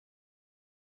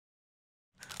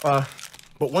But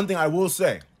one thing I will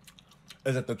say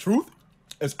is that the truth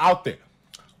is out there.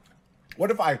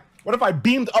 What if I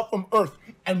beamed up from Earth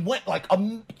and went like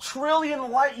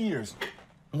 1,000,000,000,000 light years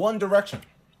one direction?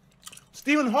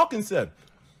 Stephen Hawking said,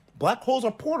 black holes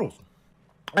are portals.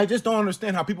 I just don't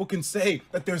understand how people can say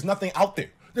that there's nothing out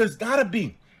there. There's gotta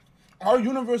be. Our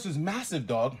universe is massive,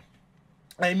 dog.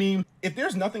 I mean, if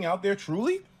there's nothing out there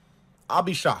truly, I'll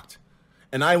be shocked.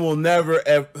 And I will never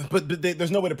ever, but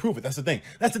there's no way to prove it. That's the thing.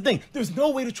 That's the thing. There's no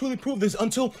way to truly prove this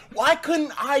until, why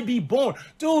couldn't I be born?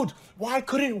 Dude, why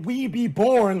couldn't we be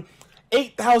born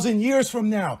 8,000 years from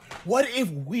now? What if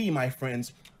we, my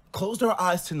friends, closed our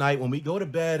eyes tonight when we go to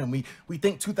bed and we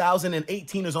think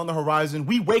 2018 is on the horizon,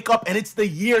 we wake up and it's the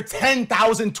year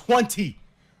 10,020.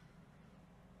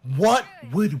 What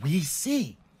would we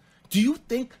see? Do you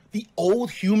think the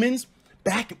old humans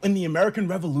back in the American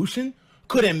Revolution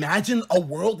could imagine a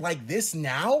world like this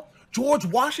now? George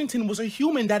Washington was a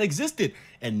human that existed,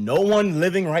 and no one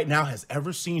living right now has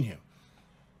ever seen him.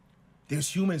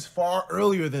 There's humans far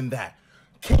earlier than that.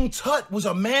 King Tut was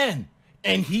a man,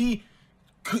 and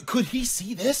could he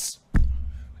see this?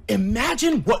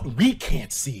 Imagine what we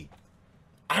can't see.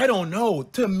 I don't know.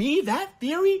 To me, that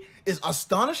theory is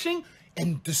astonishing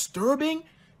and disturbing.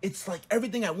 It's like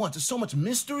everything at once. There's so much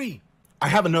mystery. I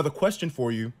have another question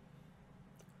for you.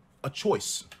 A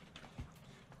choice,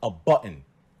 a button.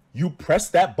 You press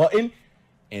that button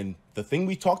and the thing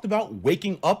we talked about,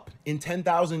 waking up in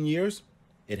 10,000 years,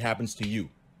 it happens to you.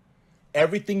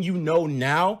 Everything you know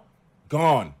now,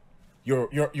 gone. Your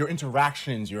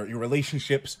interactions, your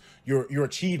relationships, your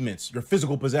achievements, your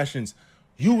physical possessions.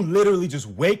 You literally just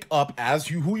wake up as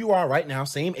who you are right now,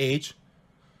 same age,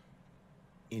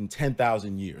 in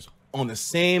 10,000 years. On the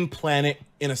same planet,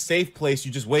 in a safe place,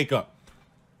 you just wake up.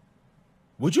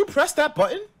 Would you press that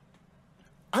button?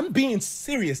 I'm being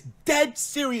serious, dead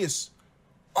serious.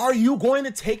 Are you going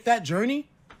to take that journey?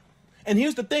 And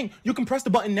here's the thing, you can press the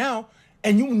button now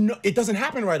and you know it doesn't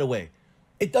happen right away.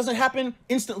 It doesn't happen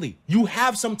instantly. You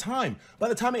have some time. By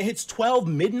the time it hits 12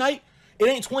 midnight, it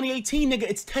ain't 2018, nigga,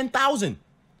 it's 10,000.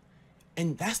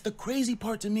 And that's the crazy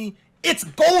part to me. It's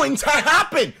going to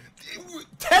happen.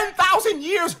 10,000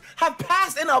 years have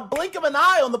passed in a blink of an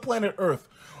eye on the planet Earth.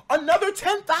 Another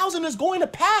 10,000 is going to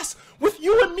pass with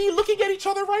you and me looking at each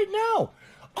other right now.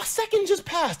 A second just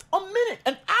passed, a minute,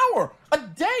 an hour, a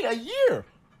day, a year,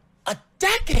 a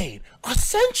decade, a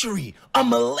century, a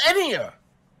millennia.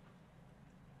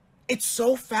 It's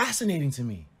so fascinating to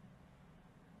me.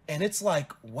 And it's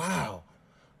like, wow,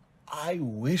 I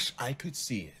wish I could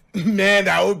see it. Man,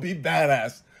 that would be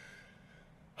badass.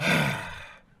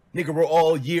 Nigga, we're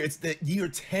all year. It's the year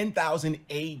 10,000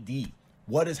 AD.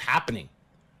 What is happening?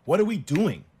 What are we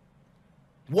doing?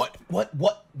 What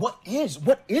is?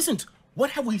 What isn't?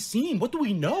 What have we seen? What do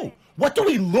we know? What do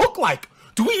we look like?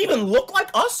 Do we even look like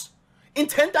us in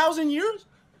 10,000 years?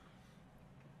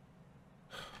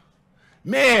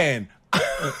 Man,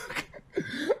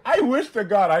 I wish to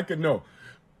God I could know.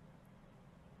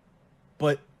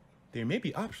 But there may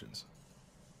be options.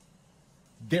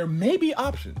 There may be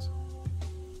options.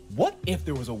 What if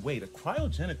there was a way to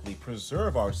cryogenically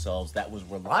preserve ourselves that was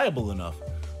reliable enough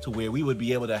to where we would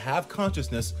be able to have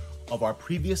consciousness of our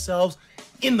previous selves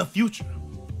in the future?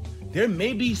 There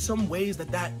may be some ways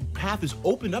that that path is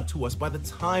opened up to us by the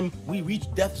time we reach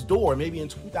death's door, maybe in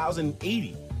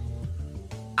 2080.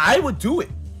 I would do it.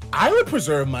 I would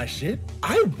preserve my shit.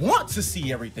 I want to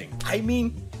see everything. I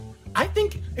mean, I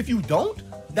think if you don't,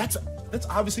 that's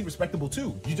obviously respectable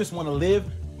too. You just want to live,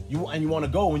 you want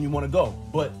to go when you want to go.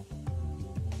 But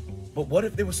what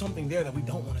if there was something there that we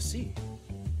don't want to see?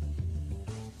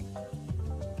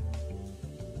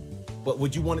 But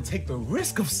would you want to take the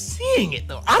risk of seeing it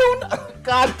though? I don't know.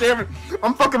 God damn it.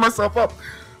 I'm fucking myself up.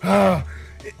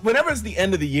 Whenever it's the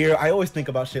end of the year, I always think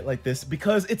about shit like this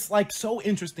because it's like so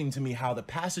interesting to me how the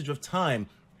passage of time,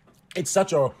 it's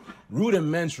such a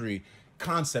rudimentary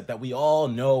concept that we all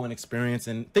know and experience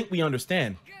and think we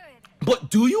understand. But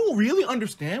do you really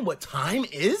understand what time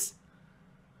is?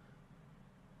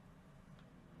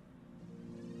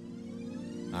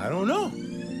 I don't know.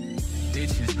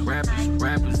 Bitches,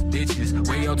 rappers, bitches.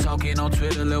 Way yo talking on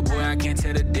Twitter, little boy, I can't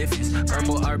tell the difference.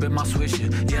 Purple urban, my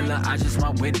swisher. Yellow, I just my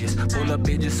witness. Pull up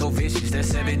bitches so vicious, that's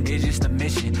 7 digits the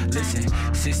mission. Listen,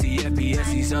 60 FPS,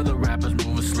 these other rappers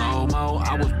moving slow-mo.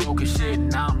 I was broke as shit,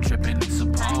 now I'm tripping, it's a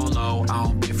polo. I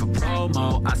don't pay for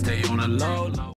promo, I stay on a low.